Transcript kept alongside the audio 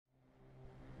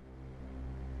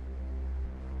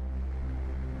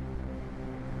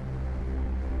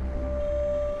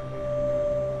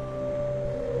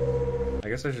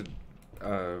guess I should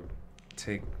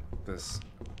take this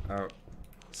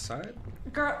outside.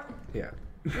 Girl. Yeah.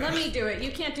 Let me do it.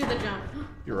 You can't do the jump.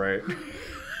 You're right.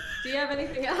 Do you have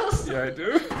anything else? Yeah, I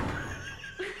do.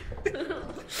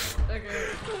 Okay.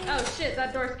 Oh shit,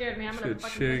 that door scared me. I'm gonna fucking piss my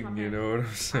Ching, you pants. know what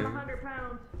I'm saying? I'm 100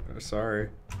 pounds. Sorry.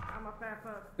 I'm a fat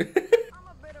pup. I'm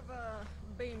a bit of a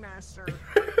B-master.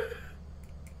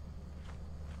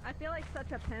 I feel like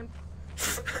such a pimp.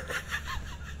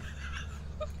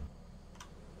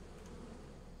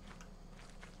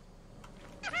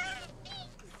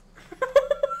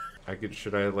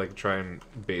 Should I like try and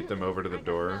bait them over to the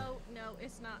door? No,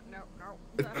 it's not. No.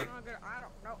 That's not good.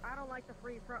 I don't like the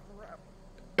free front row.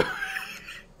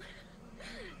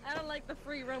 I don't like the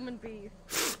free Roman beef.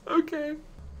 Okay.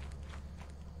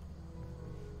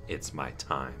 It's my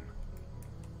time.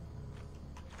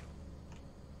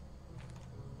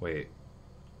 Wait.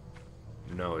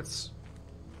 No, it's...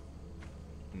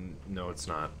 No, it's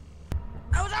not.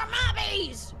 Those are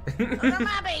mobbies! Those are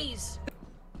mobbies!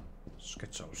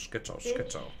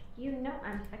 Schizo. You know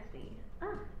I'm sexy. Ah,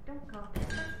 don't call me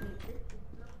sexy.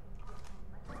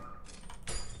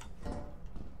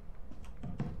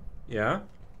 Yeah?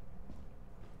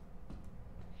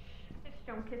 Just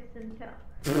don't kiss and tell.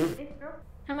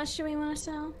 How much do we want to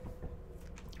sell?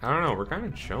 I don't know, we're kind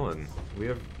of chilling. We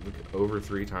have like, over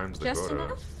 3 times the Just quota.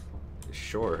 enough?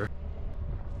 Sure.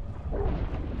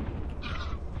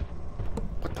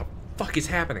 What the fuck is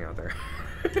happening out there?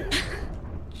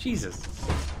 Jesus.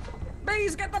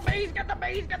 Bees, get the bees, get the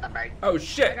bees, get the bees! Oh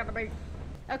shit! I got the bees.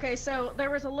 Okay, so there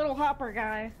was a little hopper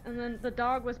guy, and then the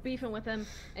dog was beefing with him,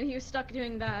 and he was stuck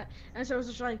doing that, and so it was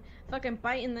just like fucking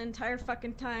biting the entire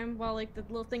fucking time while like the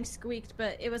little thing squeaked,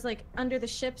 but it was like under the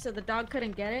ship, so the dog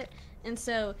couldn't get it, and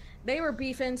so they were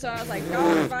beefing, so I was like,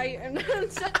 dog fight, and then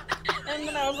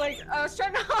I was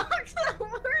trying to honk the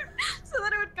word so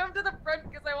that it would come to the front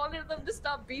because I wanted them to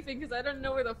stop beefing because I didn't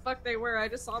know where the fuck they were. I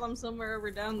just saw them somewhere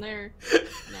over down there,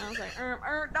 and I was like,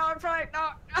 dog fight,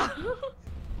 dog.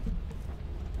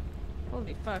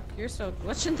 Holy fuck, you're so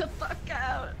glitching the fuck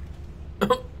out.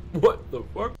 What the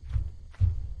fuck?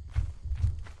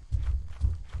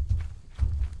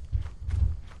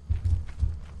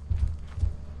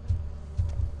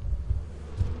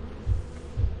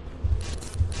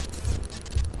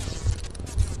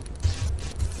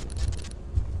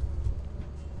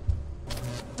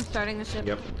 I'm starting the ship.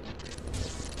 Yep.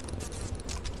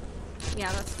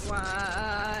 Yeah, that's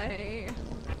why.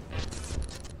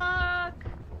 Fuck.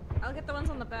 I'll get the ones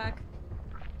on the back.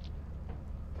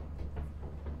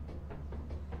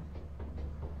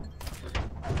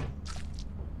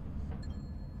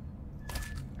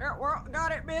 Well,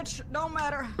 got it, bitch. Don't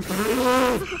matter.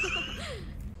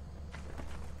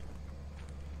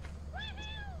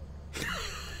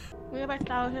 We have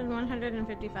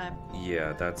 1,155.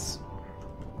 Yeah, that's...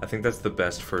 I think that's the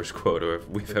best first quota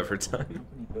we've ever done.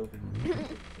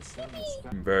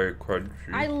 Very crunchy.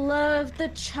 I love the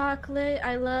chocolate.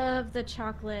 I love the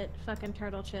chocolate fucking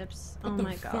turtle chips. Oh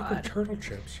my god. Fucking turtle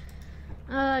chips.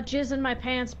 Jizz in my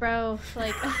pants, bro.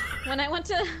 Like when I went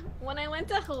to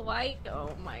Hawaii.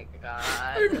 Oh my god.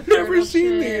 I've never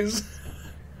seen these.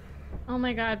 Oh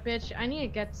my god, bitch. I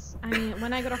need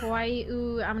when I go to Hawaii,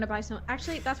 ooh, I'm gonna buy some.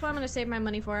 Actually, that's what I'm gonna save my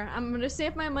money for. I'm gonna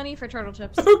save my money for turtle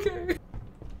chips. Okay.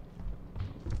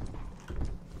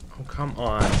 Oh, come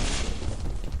on.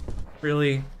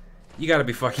 Really? You gotta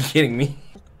be fucking kidding me.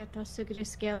 Get the Suguru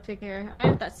scale figure. I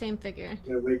have that same figure.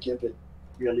 Yeah, wake up it.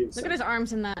 Look at his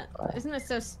arms in that. Isn't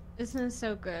it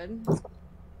so good?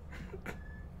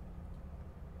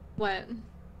 What?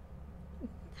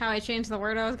 How I changed the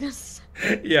word I was gonna say?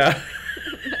 Yeah.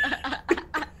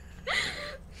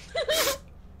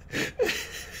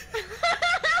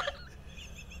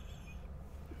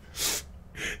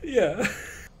 Yeah.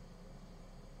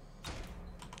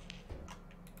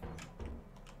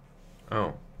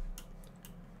 Oh.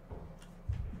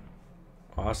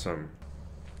 Awesome.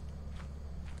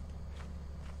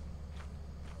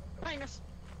 Minus.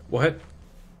 What?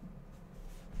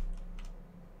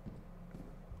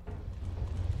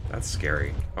 That's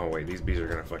scary. Oh wait, these bees are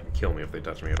gonna fucking kill me if they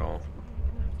touch me at all.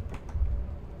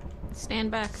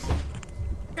 Stand back.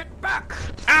 Get back!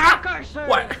 Ah! I say.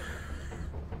 What?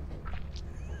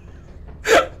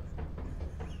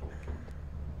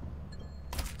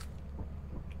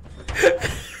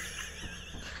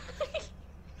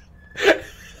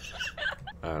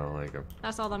 I don't like him.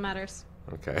 That's all that matters.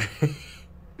 Okay.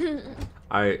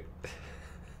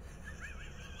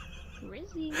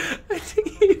 Rizzy. I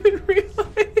didn't even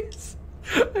realize.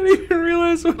 I didn't even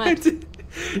realize what I did.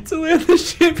 To land the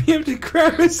ship, you have to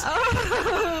grab his.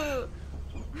 Oh!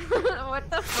 What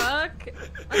the fuck?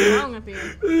 What's wrong with you?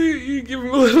 You give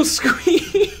him a little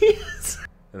squeeze.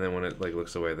 And then when it like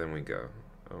looks away, then we go.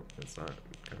 Oh, it's not.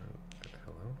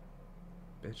 Hello?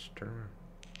 Bitch, turn around.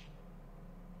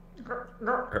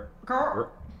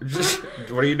 Just,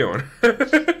 what are you doing?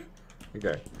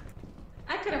 Okay.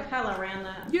 I could have hella ran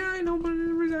that. Yeah, I know, but I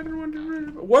didn't want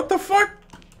to. What the fuck?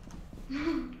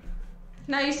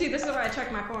 Now you see, this is why I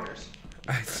check my corners.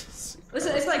 It's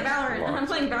like Valorant. I'm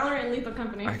playing Valorant in Lethal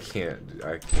Company. I can't.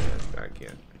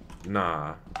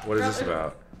 Nah. What is this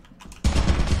about?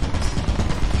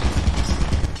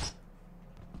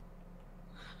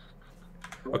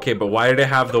 Okay, but why did it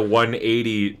have the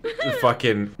 180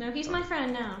 fucking... No, he's my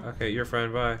friend now. Okay, you're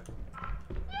fine, bye.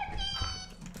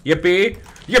 Yippee!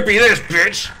 Yippee this,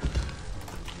 bitch!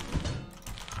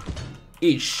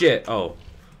 Eat shit. Oh.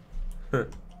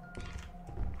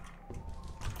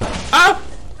 Ah!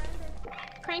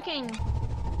 Cranking.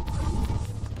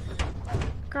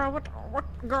 Girl, what,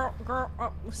 girl,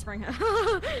 oh, spring head.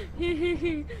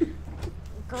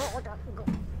 Girl, go.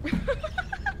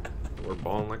 We're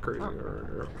balling like crazy.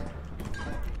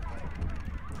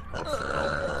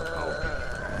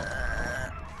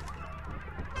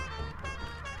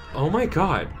 Oh my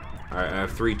god. Alright, I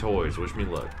have 3 toys. Wish me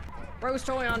luck. Rose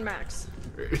toy on max.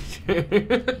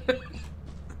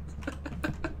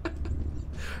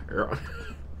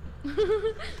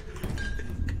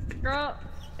 Girl,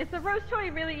 is the rose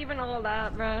toy really even all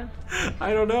that, bruh?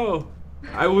 I don't know.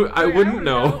 I wouldn't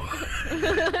know.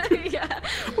 Yeah.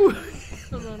 Hold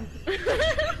on.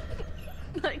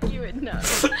 Like you would know.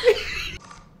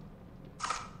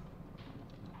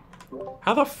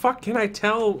 How the fuck can I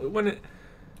tell when it...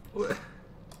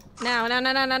 No.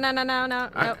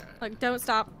 Nope. Like, don't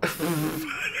stop.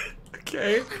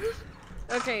 Okay.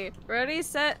 Okay, ready,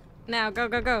 set, now,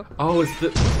 go. Oh, it's the...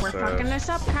 We're fucking this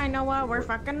up, Kainoa. We're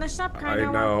fucking this up,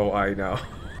 Kainoa. I know.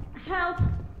 Help.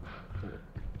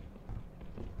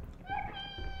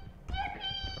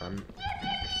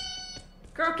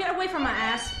 Girl, get away from my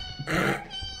ass.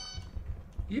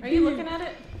 Are you looking at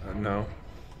it? No.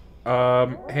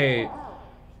 Hey,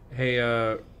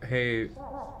 there's,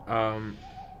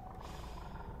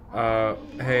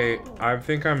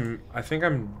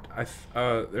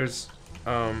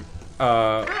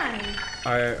 Hi.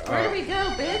 Where do we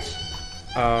go, bitch?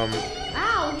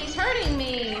 Ow, he's hurting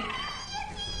me.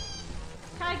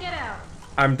 Can I get out?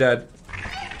 I'm dead.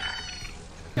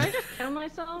 Can I just kill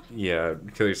myself? Yeah,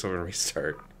 kill yourself and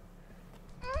restart.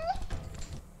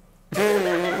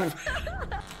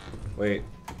 Wait.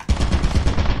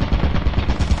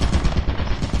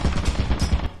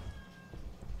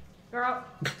 Girl.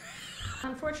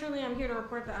 Unfortunately, I'm here to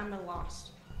report that I'm lost.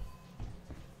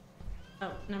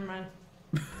 Oh, never mind.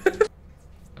 I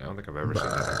don't think I've ever seen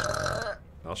that.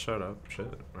 I'll shut up. Shit.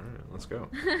 Alright, let's go.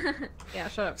 Yeah,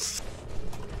 shut up.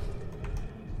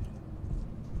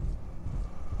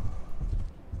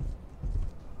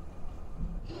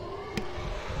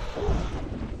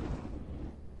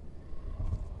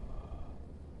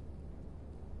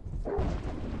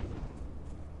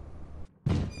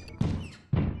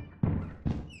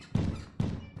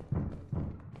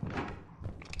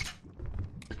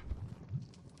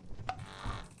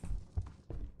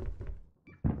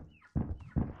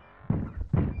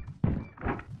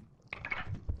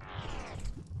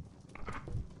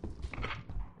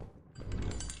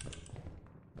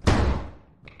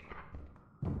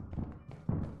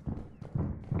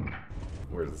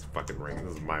 Where's this fucking ring?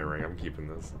 This is my ring. I'm keeping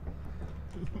this.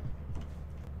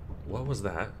 What was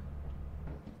that?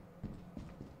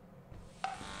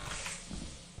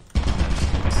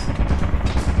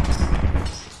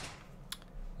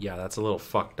 Yeah, that's a little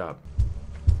fucked up.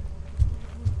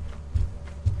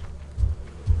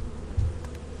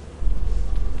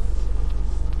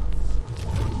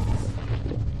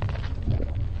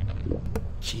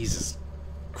 Jesus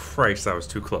Christ, that was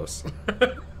too close.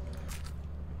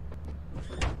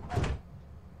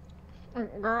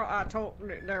 Girl, I told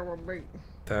you there would be.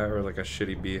 That or like a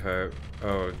shitty beehive.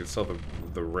 Oh, I could sell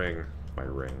the ring. My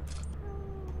ring.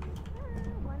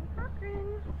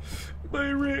 My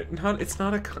ring. It's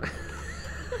not a.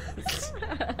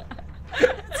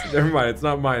 Never mind. It's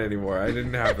not mine anymore. I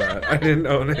didn't have that. I didn't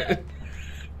own it.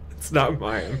 It's not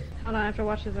mine. Hold on, I have to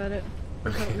watch this edit.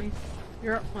 Help me.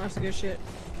 You're up. That's good shit.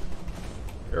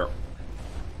 Yep.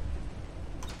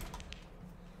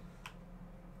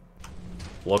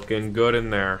 Looking good in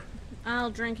there.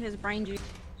 I'll drink his brain juice.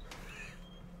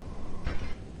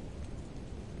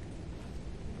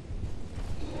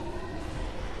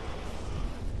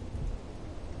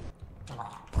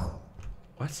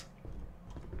 What?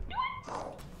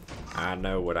 I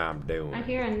know what I'm doing. I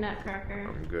hear a nutcracker.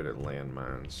 I'm good at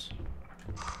landmines.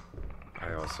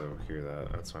 I also hear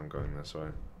that. That's why I'm going this way.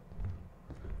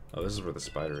 Oh, this is where the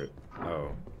spider is.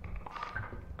 Oh.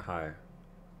 Hi.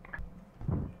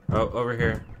 Oh, over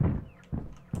here.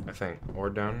 I think. Or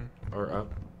down. Or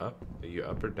up. Up. Are you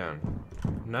up or down?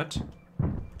 Nut?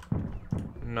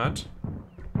 Nut?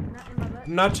 Not in my butt.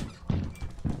 Nut!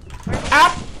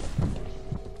 Up!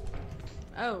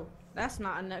 Oh, that's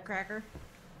not a nutcracker.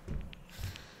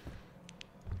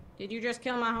 Did you just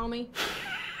kill my homie?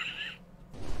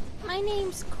 My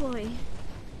name's Koi.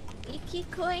 Iki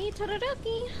Koi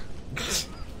Todoroki. It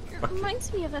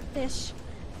reminds me of a fish.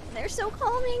 They're so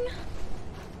calming.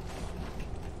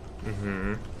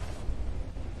 Mm-hmm.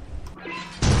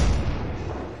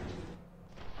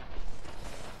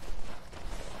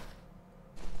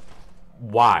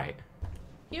 Why?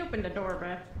 He opened the door,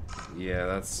 bruh. Yeah,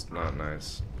 that's not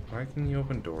nice. Why can you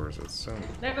open doors? It's so...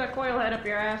 There's a coil head up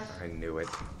your ass. I knew it.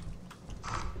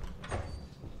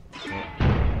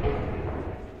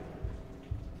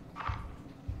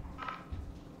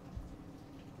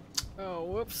 Oh,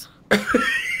 whoops.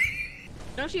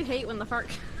 Don't you hate when the fart...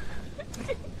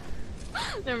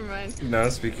 Never mind. No,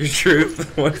 speak your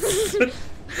truth. What's...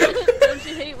 Don't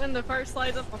you hate when the fart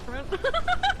slides up the front?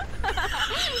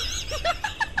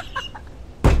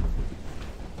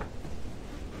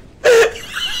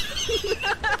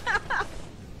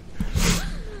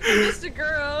 Mr.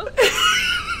 Girl.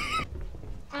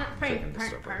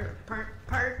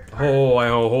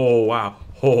 Oh, wow.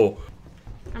 Oh.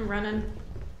 I'm running.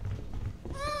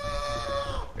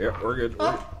 Yeah, we're good.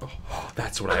 Oh,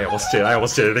 that's what I almost did. I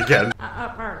almost did it again.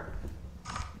 Part.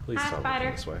 Please Hi, stop spider.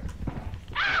 looking this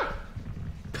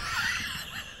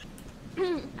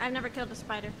way. I've never killed a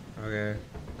spider. Okay,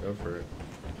 go for it.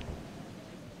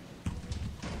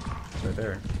 It's right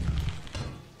there.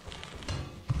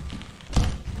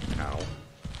 Ow.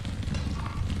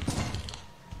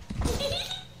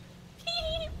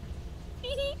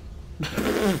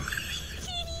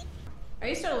 Are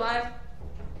you still alive?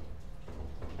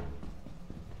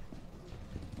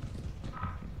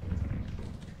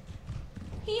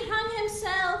 He hung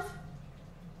himself.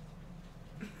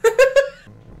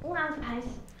 Wow, guys.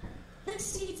 This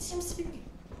seed seems to be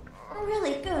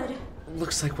really good.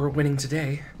 Looks like we're winning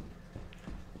today.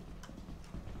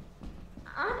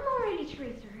 I'm already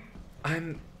Tracer.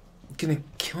 I'm gonna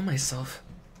kill myself.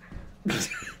 No,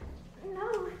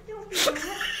 don't be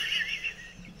that.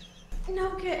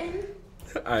 No kidding.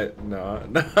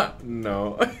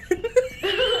 No.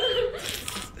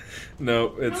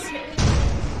 No, it's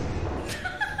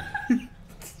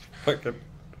fucking.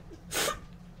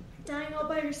 Dying all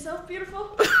by yourself,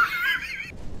 beautiful?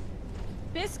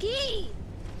 Bisky!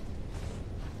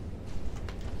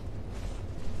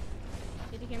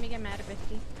 Did you hear me get mad at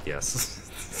Bisky?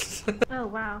 Yes. Oh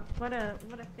wow, what a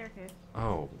staircase.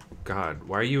 Oh God,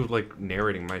 why are you like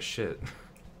narrating my shit?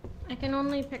 I can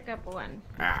only pick up one.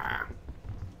 Ah.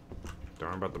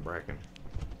 Darn about the bracken.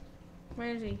 Where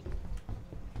is he?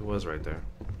 He was right there.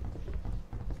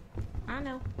 I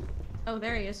know. Oh,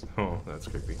 there he is. Oh, that's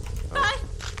creepy. Oh. Hi!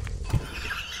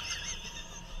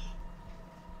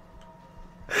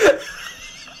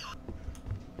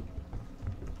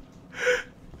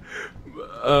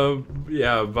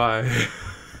 Yeah, bye.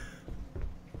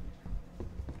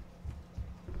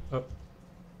 Oh.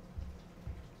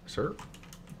 Sir?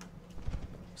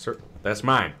 Sir, that's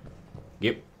mine.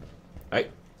 Yep. Hey.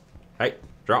 Hey,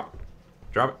 drop.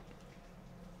 Drop it.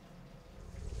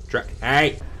 Drop.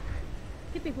 Hey!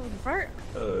 Get people with the fart.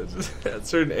 Just at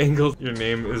certain angles, your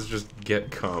name is just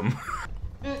Get Cum.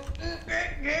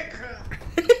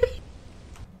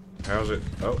 How's it?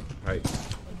 Oh, hey.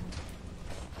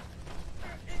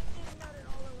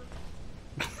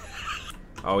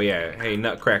 Oh yeah, hey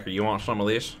Nutcracker, you want some of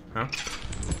this? Huh?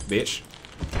 Bitch.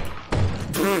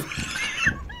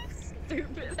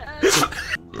 Stupid ass.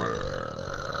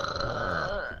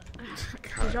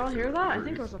 Did y'all hear that? I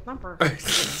think it was a thumper.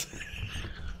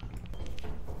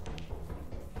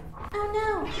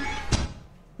 Oh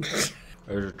no!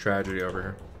 There's a tragedy over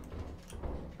here.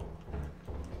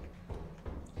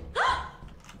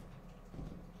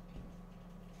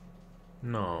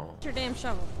 No. What's your damn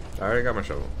shovel? I already got my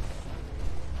shovel.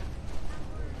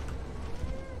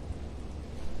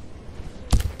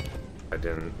 I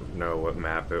didn't know what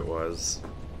map it was,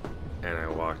 and I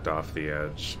walked off the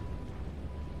edge.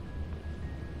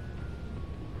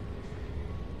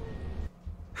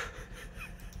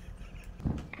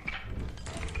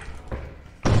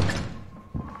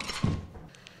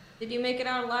 Did you make it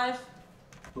out alive?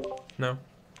 No.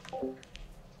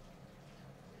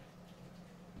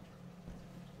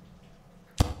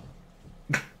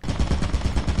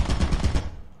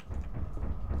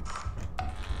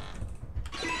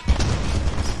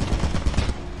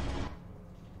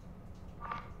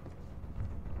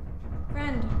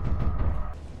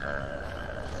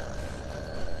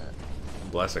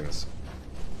 Blessings.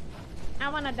 I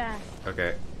wanna die.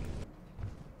 Okay.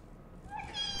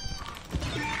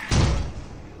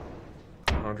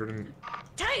 100 and...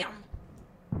 Damn!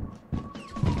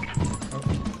 Oh.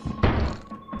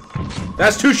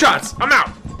 That's 2 shots! I'm out!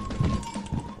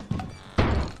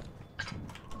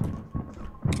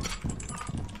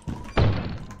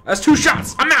 That's 2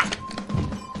 shots! I'm out!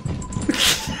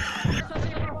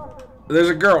 There's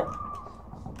a girl.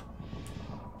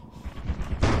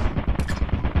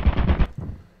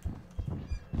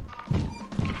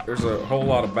 There's a whole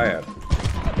lot of bad.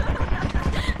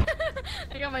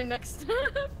 I got my next.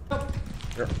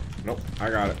 Here. Nope, I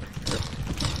got it. Here.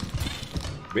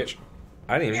 Bitch.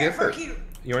 I didn't even get hurt.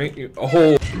 You want to...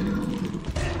 Oh!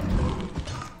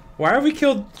 Why have we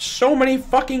killed so many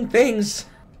fucking things?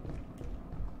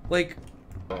 Like...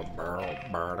 I'm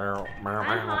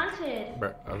haunted.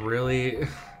 Really?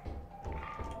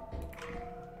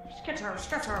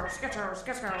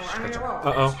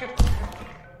 Uh-oh.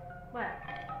 What?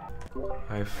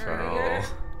 I fell.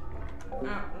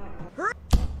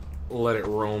 Let it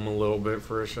roam a little bit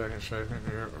for a second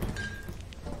here.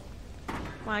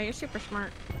 Wow, you're super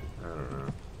smart. I don't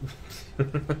know.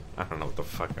 I don't know what the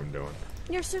fuck I'm doing.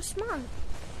 You're so smart.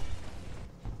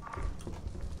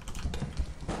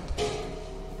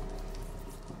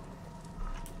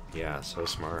 Yeah, so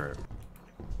smart.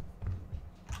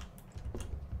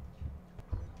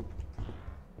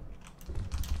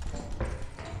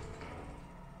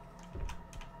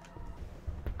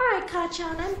 Alright,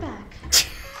 Kachan, I'm back.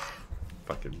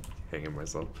 Fucking hanging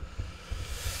myself.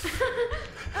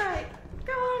 Alright,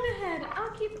 go on ahead.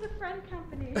 I'll keep the friend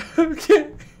company.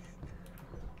 Okay.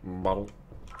 Bottle.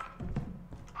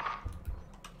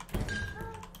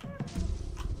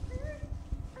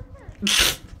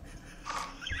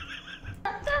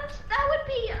 That would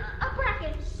be a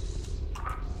bracket.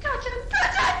 Kachan!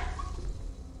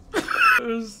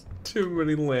 There's too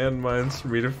many landmines for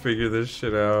me to figure this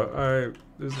shit out.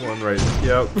 There's one right.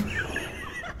 Yep.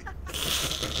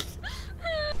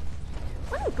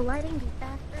 Wouldn't gliding be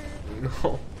faster?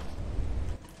 No.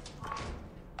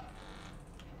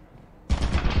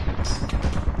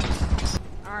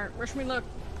 Alright, wish me luck.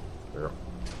 Yeah.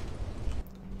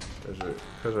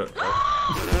 There's a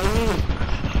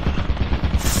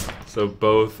So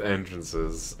both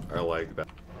entrances are like that.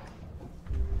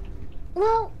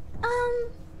 Well,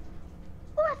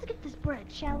 let's get this bread,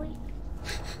 shall we?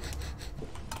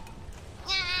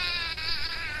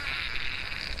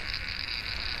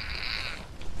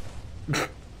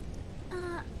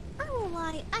 I won't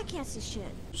lie, I can't see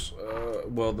shit.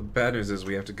 Well, the bad news is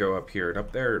we have to go up here and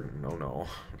up there. No.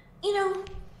 You know,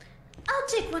 I'll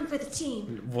take one for the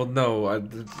team. Well, no, I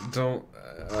don't.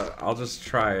 I'll just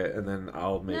try it and then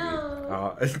I'll maybe.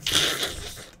 No.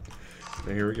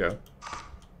 Here we go.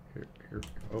 Here.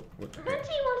 Oh, what? Venti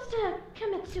wants to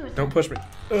commit suicide. Don't push me.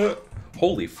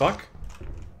 Holy fuck.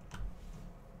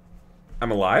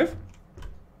 I'm alive?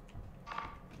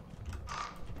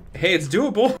 Hey, it's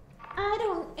doable. I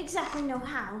don't exactly know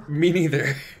how. Me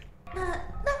neither.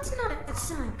 That's not a good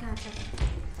sign, Gotcha.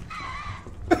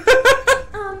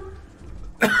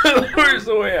 Where's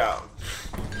the way out?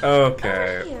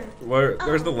 Okay. Over here.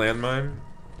 Where's the landmine?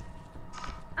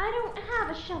 I don't have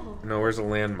a shovel. No, where's the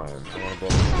landmine? I want to blow.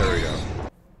 There we go.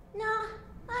 No,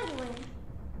 I'd win.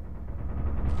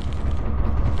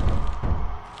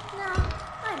 No,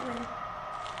 I'd win.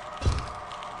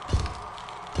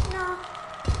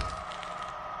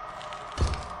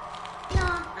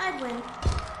 No, I'd win.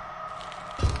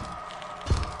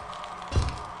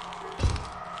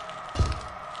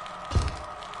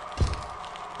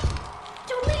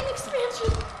 Domain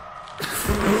expansion.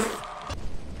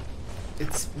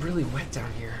 It's really wet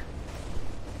down here.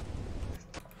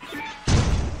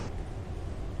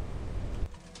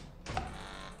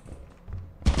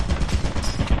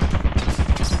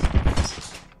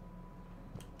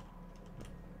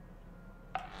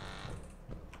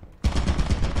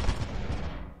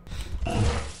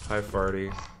 Hi, Farty.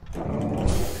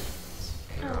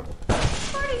 Oh,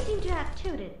 Farty seemed to have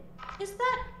tooted. Is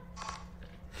that...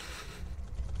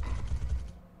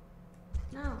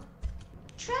 No.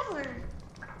 Traveler.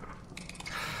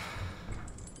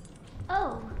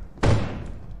 Oh.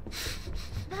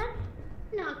 That's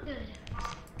not good.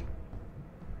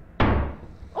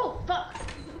 Oh, fuck.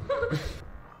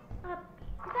 That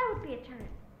would be a turn.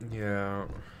 Yeah.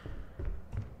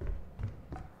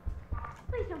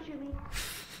 Please don't shoot me.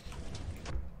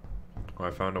 Oh,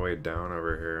 I found a way down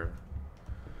over here.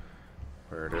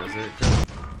 Where does it go?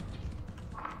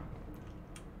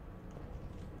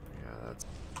 Yeah, that's...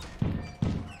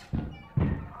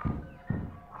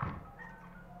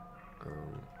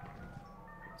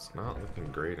 It's not looking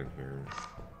great in here.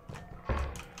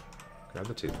 Grab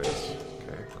the toothpaste.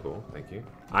 Okay, cool. Thank you.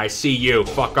 I see you.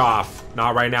 Fuck off.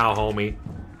 Not right now, homie.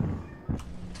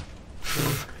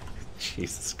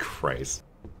 Jesus Christ.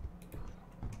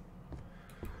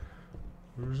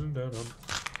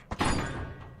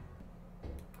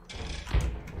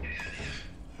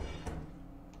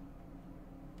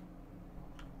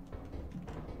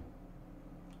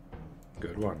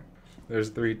 Good one. There's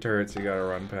 3 turrets you gotta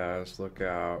run past. Look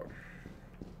out.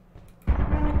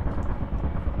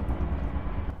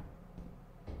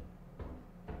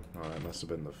 Oh, that must have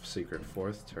been the secret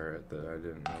 4th turret that I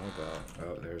didn't know about.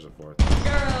 Oh, there's a 4th.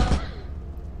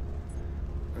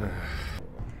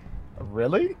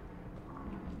 Really?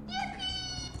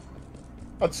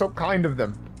 That's so kind of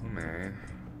them. Man.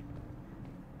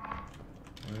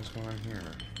 What is going on here?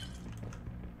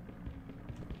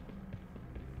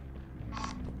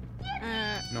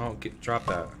 No, drop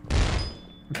that.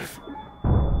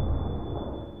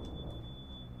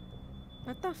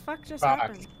 What the fuck just Fuck.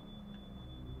 happened?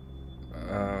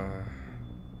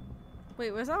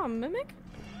 Wait, was that a mimic?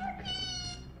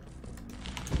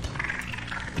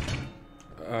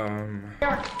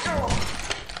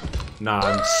 Nah,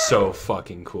 I'm so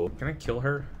fucking cool. Can I kill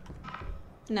her?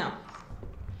 No.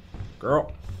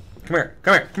 Girl. Come here.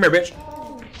 Come here. Come here, bitch.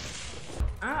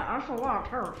 That's a lot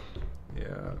first.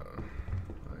 Yeah.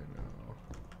 I know.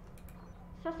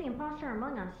 Just the imposter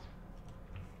among us.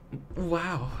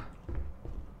 Wow.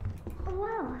 Oh,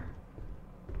 wow.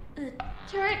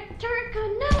 Turret, go,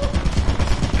 no!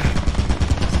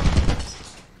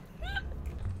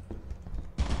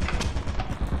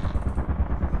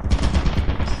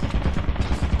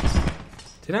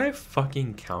 Did I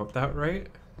fucking count that right?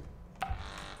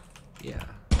 Yeah.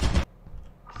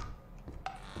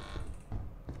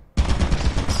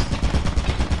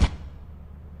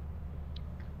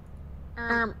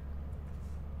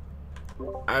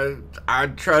 I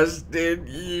trusted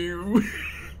you.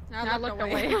 Now look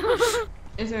away.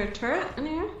 Is there a turret in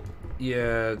here?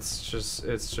 Yeah, it's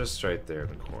just right there in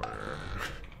the corner.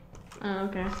 Oh,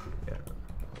 okay. Yeah.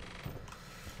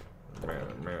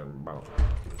 Man, bow.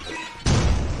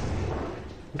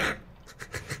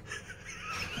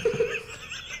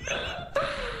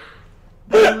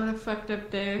 What a fucked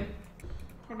up day.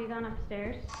 Have you gone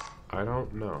upstairs? I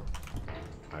don't know.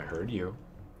 I heard you.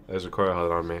 There's a coil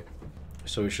head on me.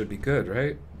 So we should be good,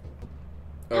 right?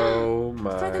 Oh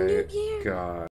my For the new year. god.